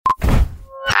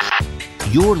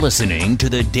You're listening to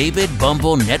the David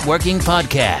Bumble Networking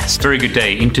Podcast. Very good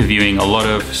day interviewing a lot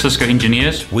of Cisco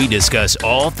engineers. We discuss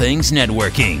all things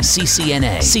networking,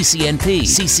 CCNA, CCNP,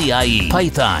 CCIE,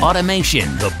 Python, automation,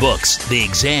 the books, the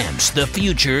exams, the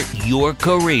future, your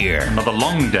career. Another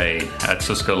long day at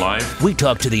Cisco Live. We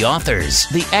talk to the authors,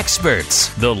 the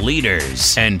experts, the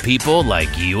leaders, and people like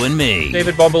you and me.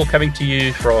 David Bumble coming to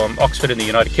you from Oxford in the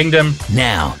United Kingdom.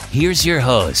 Now, here's your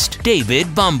host,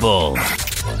 David Bumble.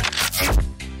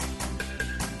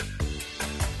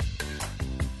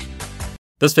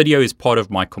 This video is part of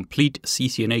my complete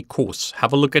CCNA course.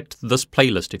 Have a look at this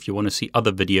playlist if you want to see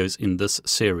other videos in this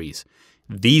series.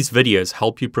 These videos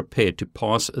help you prepare to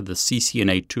pass the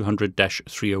CCNA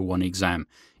 200-301 exam.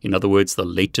 In other words, the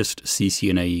latest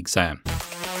CCNA exam.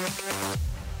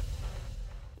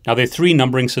 Now, there are three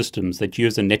numbering systems that you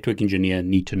as a network engineer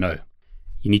need to know.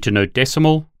 You need to know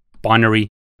decimal, binary,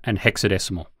 and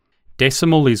hexadecimal.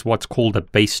 Decimal is what's called a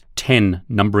base 10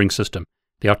 numbering system.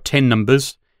 There are 10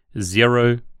 numbers,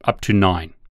 0 up to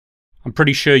 9. I'm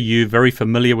pretty sure you're very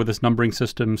familiar with this numbering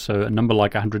system, so a number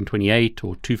like 128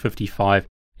 or 255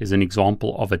 is an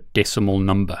example of a decimal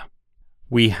number.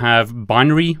 We have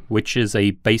binary, which is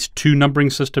a base 2 numbering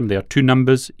system. There are two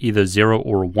numbers, either 0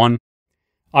 or 1.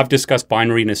 I've discussed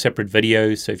binary in a separate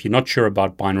video, so if you're not sure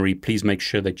about binary, please make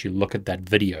sure that you look at that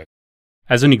video.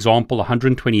 As an example,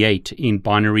 128 in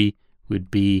binary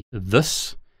would be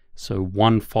this, so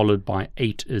 1 followed by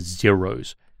 8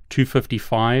 zeros.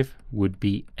 255 would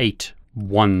be 8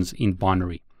 ones in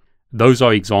binary. Those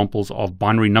are examples of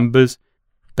binary numbers,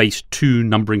 base 2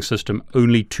 numbering system,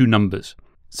 only 2 numbers.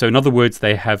 So in other words,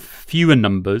 they have fewer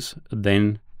numbers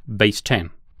than base 10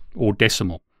 or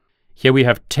decimal. Here we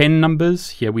have 10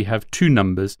 numbers, here we have 2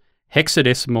 numbers.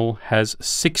 Hexadecimal has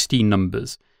 60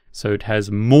 numbers, so it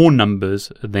has more numbers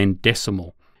than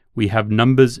decimal. We have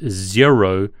numbers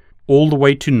 0 all the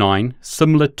way to 9,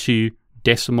 similar to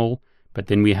decimal, but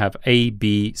then we have A,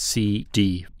 B, C,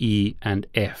 D, E, and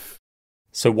F.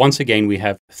 So once again, we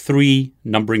have 3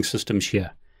 numbering systems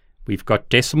here. We've got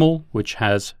decimal, which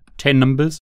has 10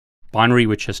 numbers, binary,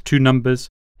 which has 2 numbers,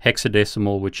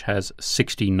 hexadecimal, which has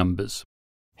 60 numbers.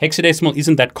 Hexadecimal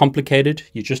isn't that complicated.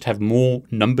 You just have more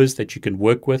numbers that you can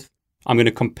work with. I'm going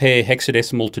to compare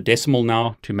hexadecimal to decimal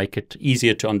now to make it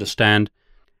easier to understand.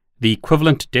 The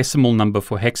equivalent decimal number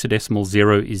for hexadecimal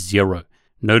 0 is 0.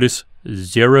 Notice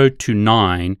 0 to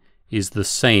 9 is the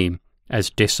same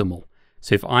as decimal.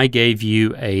 So if I gave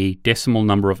you a decimal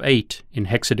number of 8, in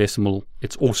hexadecimal,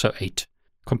 it's also 8.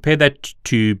 Compare that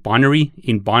to binary.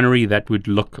 In binary, that would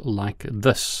look like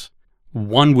this.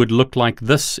 1 would look like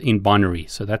this in binary,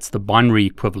 so that's the binary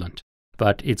equivalent,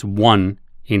 but it's 1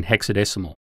 in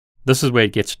hexadecimal. This is where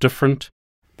it gets different,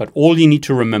 but all you need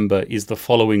to remember is the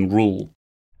following rule.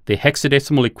 The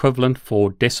hexadecimal equivalent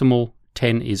for decimal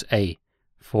 10 is A.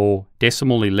 For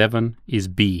decimal 11 is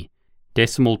B,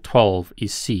 decimal 12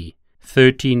 is C,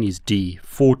 13 is D,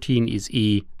 14 is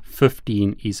E,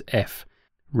 15 is F.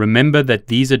 Remember that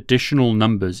these additional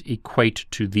numbers equate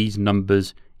to these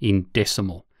numbers in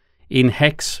decimal. In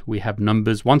hex, we have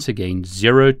numbers, once again,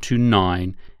 0 to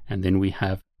 9, and then we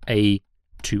have A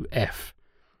to F.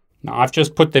 Now, I've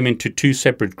just put them into 2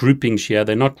 separate groupings here.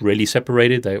 They're not really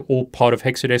separated. They're all part of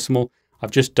hexadecimal.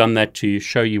 I've just done that to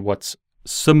show you what's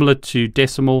similar to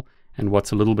decimal and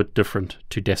what's a little bit different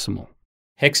to decimal.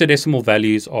 Hexadecimal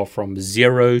values are from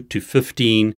 0 to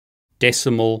 15,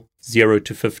 decimal 0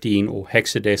 to 15, or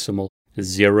hexadecimal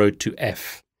 0 to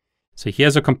F. So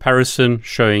here's a comparison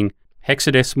showing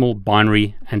hexadecimal,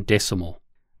 binary, and decimal.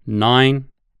 9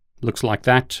 looks like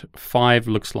that, 5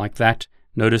 looks like that.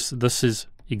 Notice this is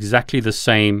exactly the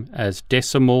same as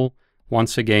decimal.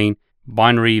 Once again,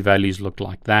 binary values look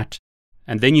like that.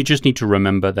 And then you just need to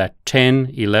remember that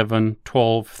 10, 11,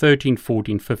 12, 13,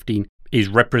 14, 15 is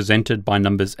represented by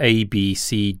numbers A, B,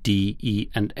 C, D, E,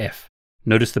 and F.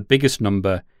 Notice the biggest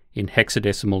number in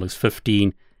hexadecimal is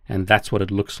 15, and that's what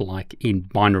it looks like in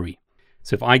binary.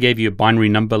 So if I gave you a binary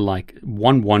number like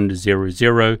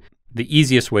 1100, the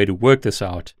easiest way to work this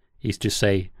out is to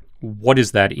say, what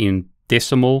is that in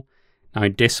decimal? Now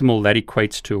in decimal, that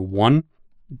equates to a 1.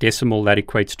 Decimal, that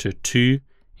equates to a 2.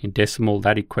 In decimal,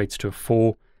 that equates to a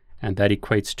 4, and that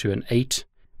equates to an 8.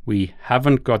 We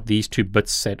haven't got these 2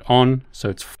 bits set on, so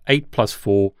it's 8 plus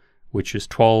 4, which is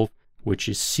 12, which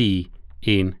is C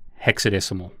in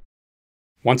hexadecimal.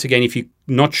 Once again, if you're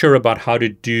not sure about how to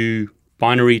do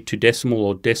binary to decimal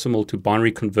or decimal to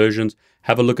binary conversions,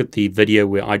 have a look at the video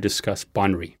where I discuss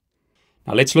binary.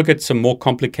 Now let's look at some more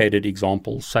complicated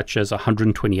examples, such as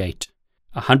 128.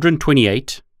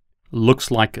 128 looks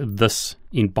like this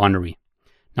in binary.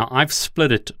 Now I've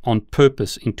split it on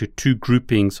purpose into two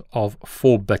groupings of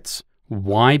 4 bits.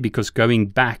 Why? Because going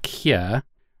back here,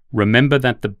 remember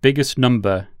that the biggest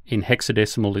number in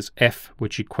hexadecimal is F,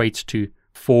 which equates to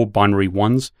 4 binary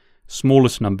ones.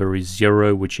 Smallest number is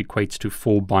 0, which equates to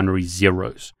 4 binary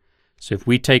zeros. So if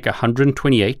we take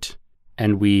 128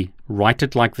 and we write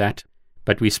it like that,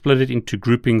 but we split it into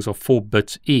groupings of 4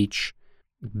 bits each,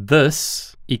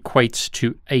 this equates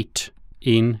to 8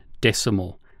 in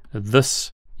decimal.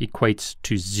 This equates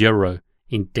to 0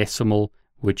 in decimal,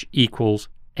 which equals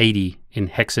 80 in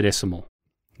hexadecimal.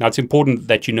 Now it's important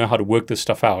that you know how to work this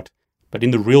stuff out, but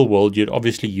in the real world you'd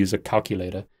obviously use a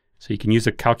calculator. So you can use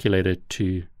a calculator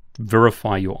to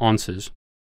verify your answers.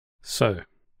 So,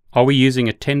 are we using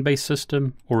a 10-base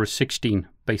system or a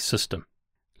 16-base system?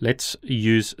 Let's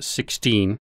use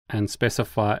 16 and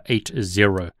specify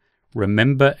 80.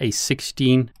 Remember, a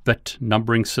 16-bit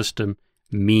numbering system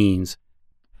means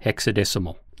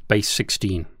hexadecimal, base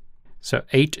 16. So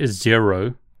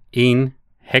 80 in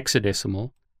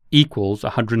hexadecimal equals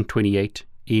 128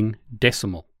 in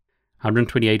decimal.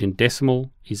 128 in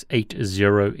decimal is 80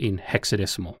 in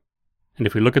hexadecimal. And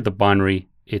if we look at the binary,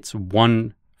 it's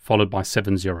 1 followed by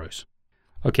 7 zeros.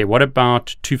 Okay, what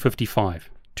about 255?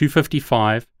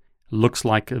 255 looks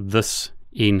like this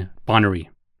in binary.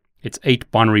 It's 8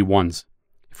 binary ones.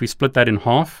 If we split that in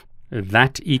half,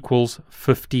 that equals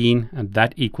 15 and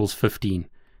that equals 15.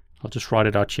 I'll just write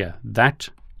it out here. That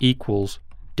equals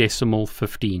decimal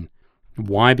 15.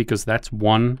 Why? Because that's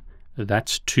 1,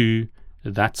 that's 2,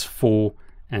 that's 4,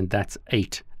 and that's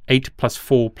 8. 8 plus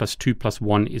 4 plus 2 plus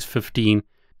 1 is 15.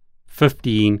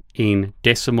 15 in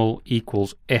decimal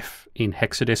equals F in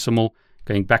hexadecimal.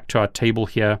 Going back to our table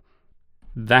here,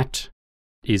 that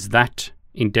is that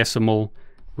in decimal,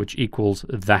 which equals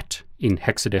that in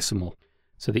hexadecimal.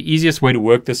 So the easiest way to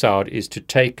work this out is to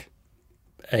take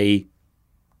a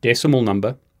decimal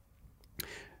number,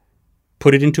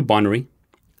 put it into binary,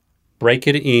 break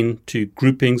it into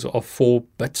groupings of 4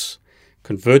 bits,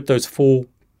 convert those 4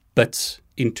 bits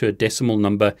into a decimal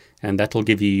number, and that'll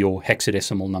give you your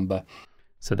hexadecimal number.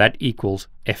 So that equals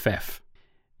FF.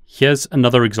 Here's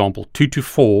another example.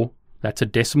 224, that's a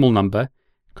decimal number.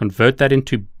 Convert that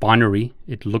into binary.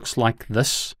 It looks like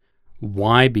this.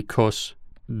 Why? Because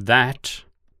that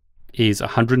is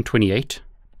 128,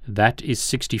 that is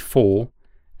 64,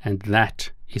 and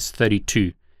that is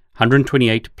 32.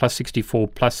 128 plus 64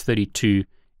 plus 32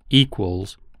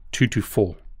 equals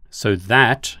 224. So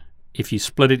that, if you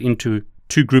split it into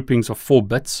two groupings of 4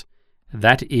 bits,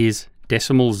 that is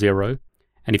decimal 0.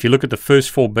 And if you look at the first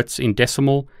 4 bits in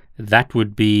decimal, that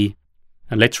would be,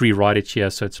 and let's rewrite it here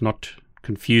so it's not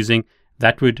confusing,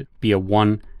 that would be a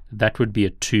 1, that would be a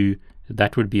 2,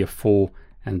 that would be a 4,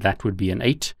 and that would be an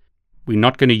 8. We're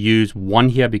not going to use 1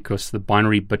 here because the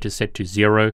binary bit is set to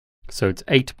 0. So it's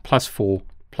 8 plus 4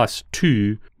 plus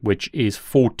 2, which is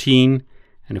 14.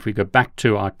 And if we go back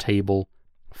to our table,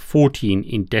 14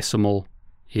 in decimal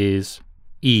is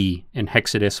E in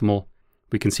hexadecimal.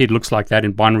 We can see it looks like that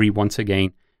in binary once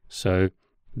again. So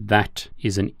that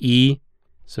is an E.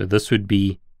 So this would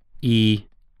be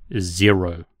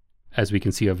E0, as we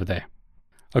can see over there.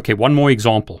 Okay, one more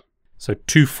example. So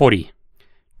 240.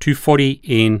 240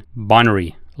 in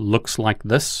binary looks like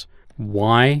this.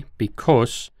 Why?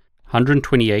 Because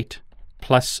 128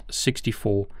 plus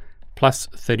 64 plus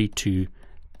 32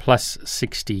 plus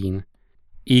 16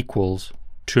 equals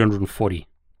 240.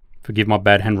 Forgive my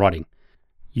bad handwriting.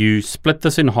 You split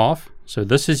this in half. So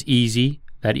this is easy.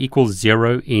 That equals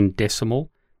 0 in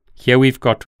decimal. Here we've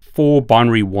got 4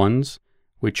 binary ones,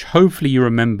 which hopefully you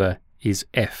remember is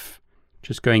F.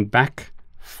 Just going back,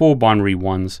 4 binary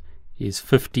ones is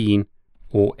 15,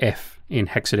 or F in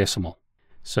hexadecimal.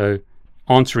 So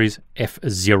answer is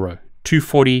F0.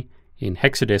 240 in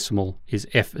hexadecimal is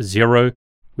F0.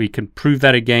 We can prove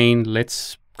that again.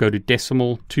 Let's go to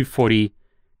decimal. 240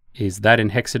 is that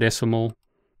in hexadecimal.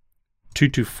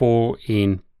 224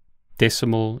 in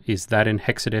decimal is that in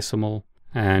hexadecimal.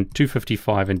 And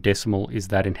 255 in decimal is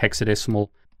that in hexadecimal.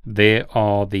 There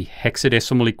are the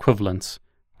hexadecimal equivalents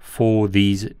for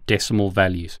these decimal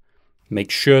values. Make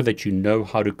sure that you know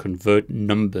how to convert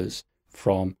numbers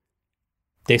from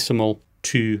decimal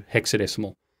to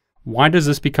hexadecimal. Why does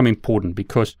this become important?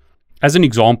 Because, as an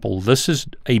example, this is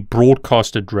a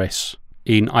broadcast address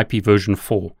in IP version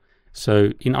 4.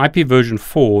 So in IP version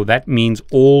 4, that means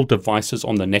all devices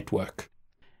on the network.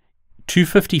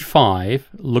 255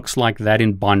 looks like that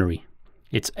in binary.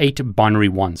 It's 8 binary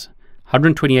ones.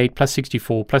 128 plus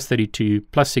 64 plus 32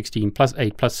 plus 16 plus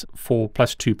 8 plus 4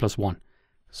 plus 2 plus 1.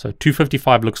 So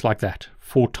 255 looks like that,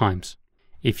 4 times.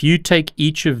 If you take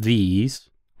each of these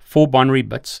 4 binary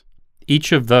bits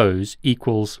Each of those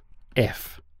equals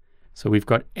F. So we've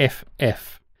got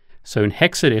FF. So in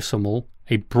hexadecimal,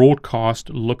 a broadcast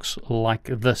looks like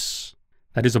this.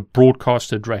 That is a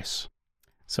broadcast address.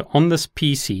 So on this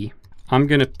PC, I'm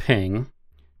going to ping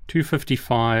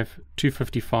 255,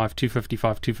 255,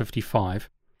 255, 255.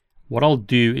 What I'll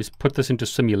do is put this into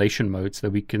simulation mode so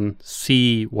that we can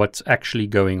see what's actually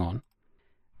going on.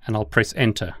 And I'll press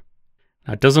enter.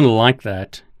 Now it doesn't like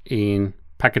that in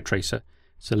Packet Tracer.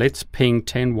 So let's ping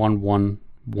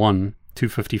 10.1.1.1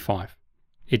 255.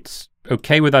 It's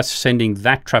okay with us sending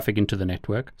that traffic into the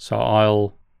network. So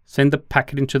I'll send the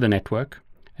packet into the network.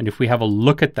 And if we have a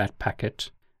look at that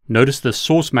packet, notice the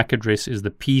source MAC address is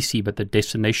the PC, but the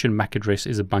destination MAC address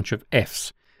is a bunch of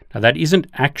Fs. Now that isn't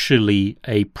actually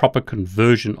a proper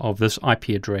conversion of this IP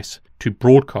address to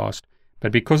broadcast,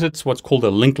 but because it's what's called a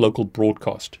link local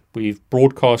broadcast, we've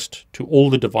broadcast to all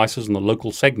the devices in the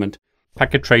local segment,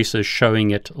 Packet Tracer is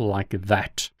showing it like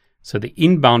that. So the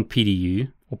inbound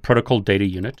PDU, or protocol data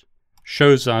unit,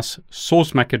 shows us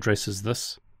source MAC address is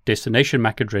this, destination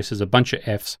MAC address is a bunch of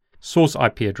Fs, source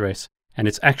IP address, and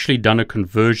it's actually done a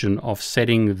conversion of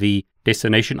setting the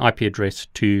destination IP address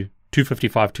to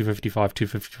 255, 255,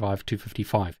 255,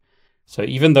 255. So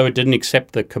even though it didn't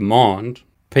accept the command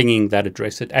pinging that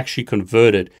address, it actually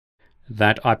converted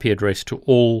that IP address to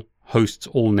all hosts,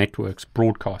 all networks,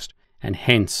 broadcast, and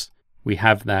hence we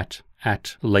have that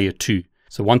at layer 2.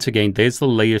 So once again, there's the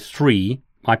layer 3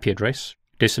 IP address.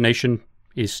 Destination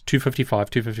is 255,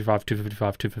 255,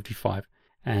 255, 255,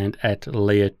 and at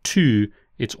layer 2,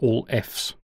 it's all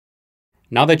Fs.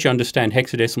 Now that you understand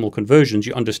hexadecimal conversions,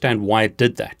 you understand why it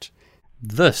did that.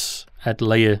 This at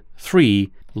layer 3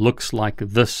 looks like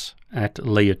this at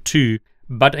layer 2,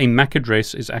 but a MAC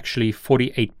address is actually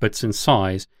 48 bits in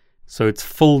size, so it's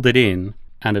filled it in,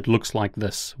 and it looks like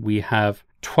this. We have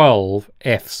 12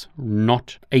 Fs,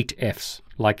 not 8 Fs,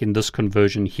 like in this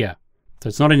conversion here. So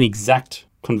it's not an exact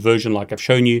conversion like I've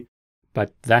shown you,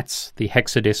 but that's the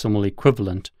hexadecimal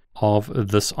equivalent of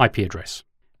this IP address.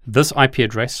 This IP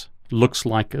address looks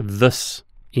like this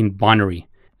in binary.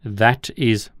 That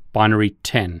is binary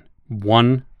 10,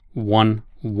 1, 1,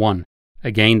 1.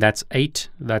 Again, that's 8,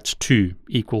 that's 2,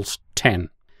 equals 10.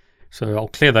 So I'll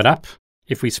clear that up.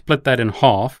 If we split that in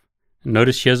half,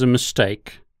 notice here's a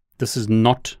mistake. This is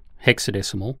not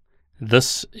hexadecimal.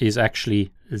 This is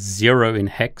actually 0 in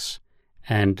hex,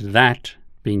 and that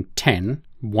being 10,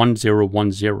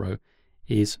 1010,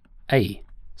 is A.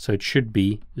 So it should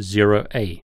be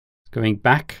 0A. Going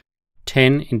back,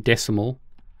 10 in decimal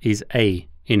is A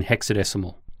in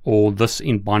hexadecimal, or this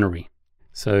in binary.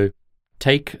 So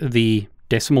take the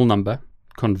decimal number,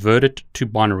 convert it to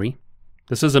binary.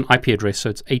 This is an IP address, so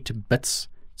it's 8 bits.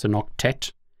 It's an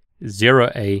octet.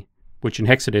 0A, which in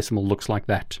hexadecimal looks like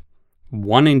that.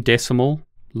 1 in decimal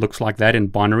looks like that in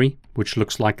binary, which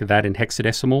looks like that in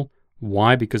hexadecimal.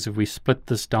 Why? Because if we split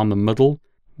this down the middle,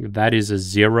 that is a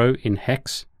 0 in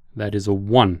hex, that is a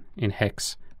 1 in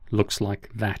hex. Looks like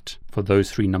that for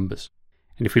those three numbers.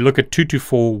 And if we look at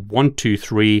 224,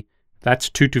 123, that's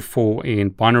 224 in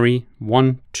binary,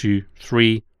 1, 2,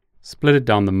 3, split it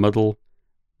down the middle.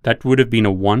 That would have been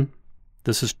a 1.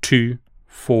 This is 2,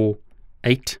 4,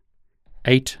 8.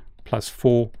 8 plus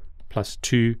 4 plus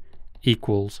 2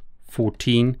 equals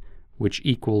 14, which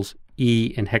equals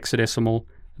E in hexadecimal.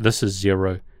 This is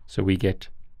 0, so we get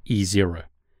E0.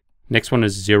 Next one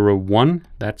is 0, 1.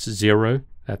 That's 0.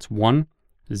 That's 1.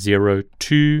 0,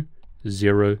 2,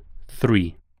 0,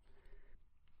 3.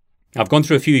 I've gone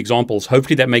through a few examples.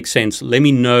 Hopefully that makes sense. Let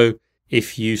me know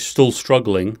if you're still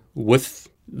struggling with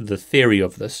the theory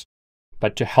of this.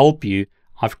 But to help you,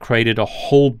 I've created a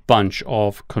whole bunch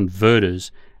of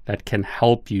converters that can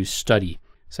help you study.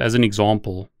 So as an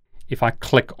example, if I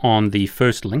click on the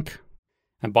first link,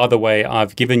 and by the way,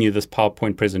 I've given you this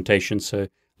PowerPoint presentation, so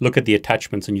look at the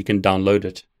attachments and you can download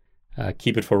it.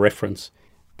 Keep it for reference.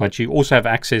 But you also have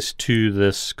access to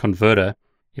this converter.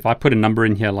 If I put a number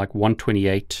in here like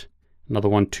 128, another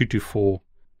one 224,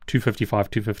 255,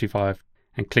 255,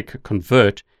 and click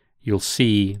convert, you'll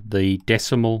see the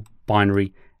decimal,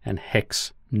 binary, and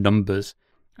hex numbers.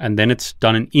 And then it's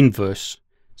done in inverse.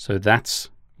 So that's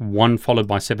 1 followed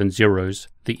by 7 zeros.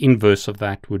 The inverse of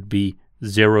that would be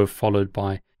 0 followed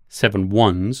by 7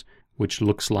 ones, which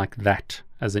looks like that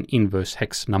as an inverse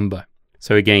hex number.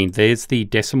 So again, there's the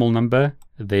decimal number,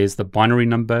 there's the binary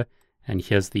number, and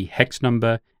here's the hex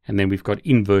number, and then we've got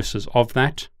inverses of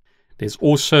that. There's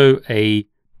also a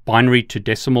binary to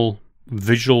decimal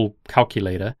visual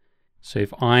calculator. So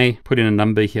if I put in a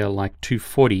number here like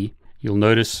 240, you'll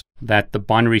notice that the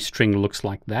binary string looks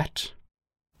like that.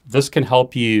 This can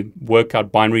help you work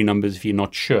out binary numbers if you're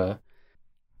not sure.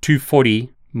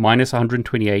 240 minus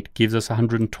 128 gives us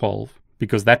 112.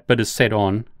 Because that bit is set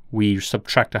on, we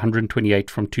subtract 128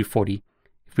 from 240.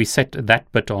 If we set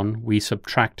that bit on, we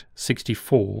subtract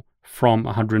 64 from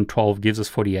 112, gives us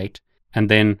 48. And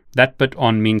then that bit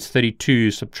on means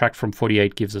 32 subtract from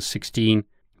 48 gives us 16.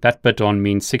 That bit on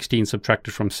means 16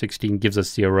 subtracted from 16 gives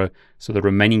us 0. So the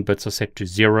remaining bits are set to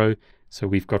 0. So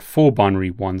we've got 4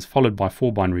 binary 1s followed by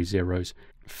 4 binary 0s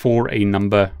for a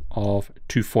number of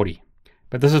 240.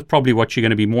 But this is probably what you're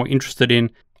going to be more interested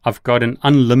in. I've got an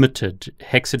unlimited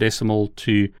hexadecimal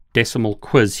to decimal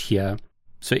quiz here.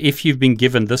 So if you've been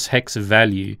given this hex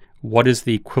value, what is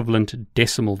the equivalent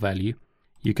decimal value?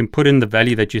 You can put in the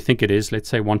value that you think it is, let's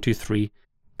say 123,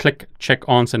 click check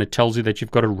answer, and it tells you that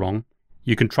you've got it wrong.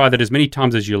 You can try that as many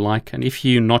times as you like, and if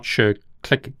you're not sure,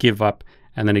 click give up,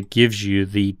 and then it gives you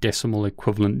the decimal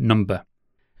equivalent number.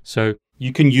 So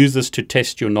you can use this to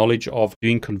test your knowledge of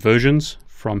doing conversions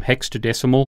from hex to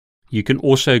decimal. You can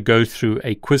also go through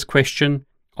a quiz question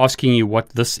asking you what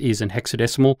this is in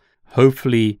hexadecimal.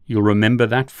 Hopefully you'll remember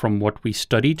that from what we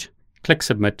studied. Click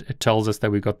submit. It tells us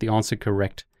that we got the answer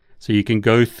correct. So you can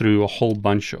go through a whole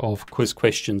bunch of quiz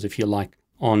questions if you like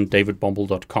on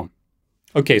davidbombal.com.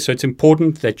 Okay, so it's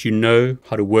important that you know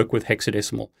how to work with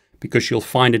hexadecimal because you'll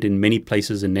find it in many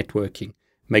places in networking.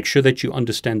 Make sure that you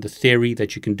understand the theory,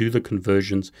 that you can do the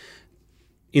conversions.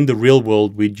 In the real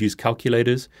world, we'd use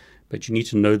calculators, but you need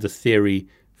to know the theory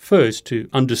first to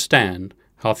understand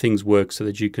how things work so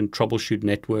that you can troubleshoot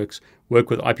networks, work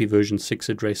with IPv6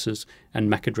 addresses and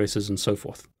MAC addresses and so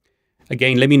forth.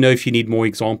 Again, let me know if you need more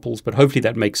examples, but hopefully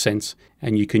that makes sense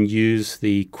and you can use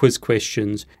the quiz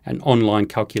questions and online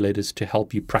calculators to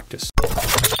help you practice.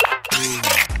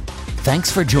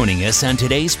 Thanks for joining us on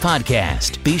today's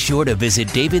podcast. Be sure to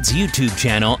visit David's YouTube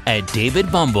channel at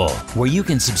David Bumble, where you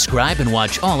can subscribe and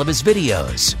watch all of his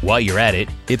videos. While you're at it,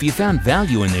 if you found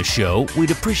value in this show, we'd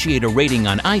appreciate a rating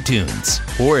on iTunes.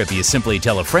 Or if you simply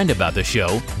tell a friend about the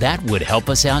show, that would help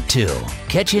us out too.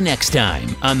 Catch you next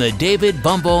time on the David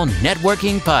Bumble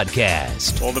Networking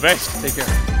Podcast. All the best. Take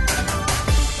care.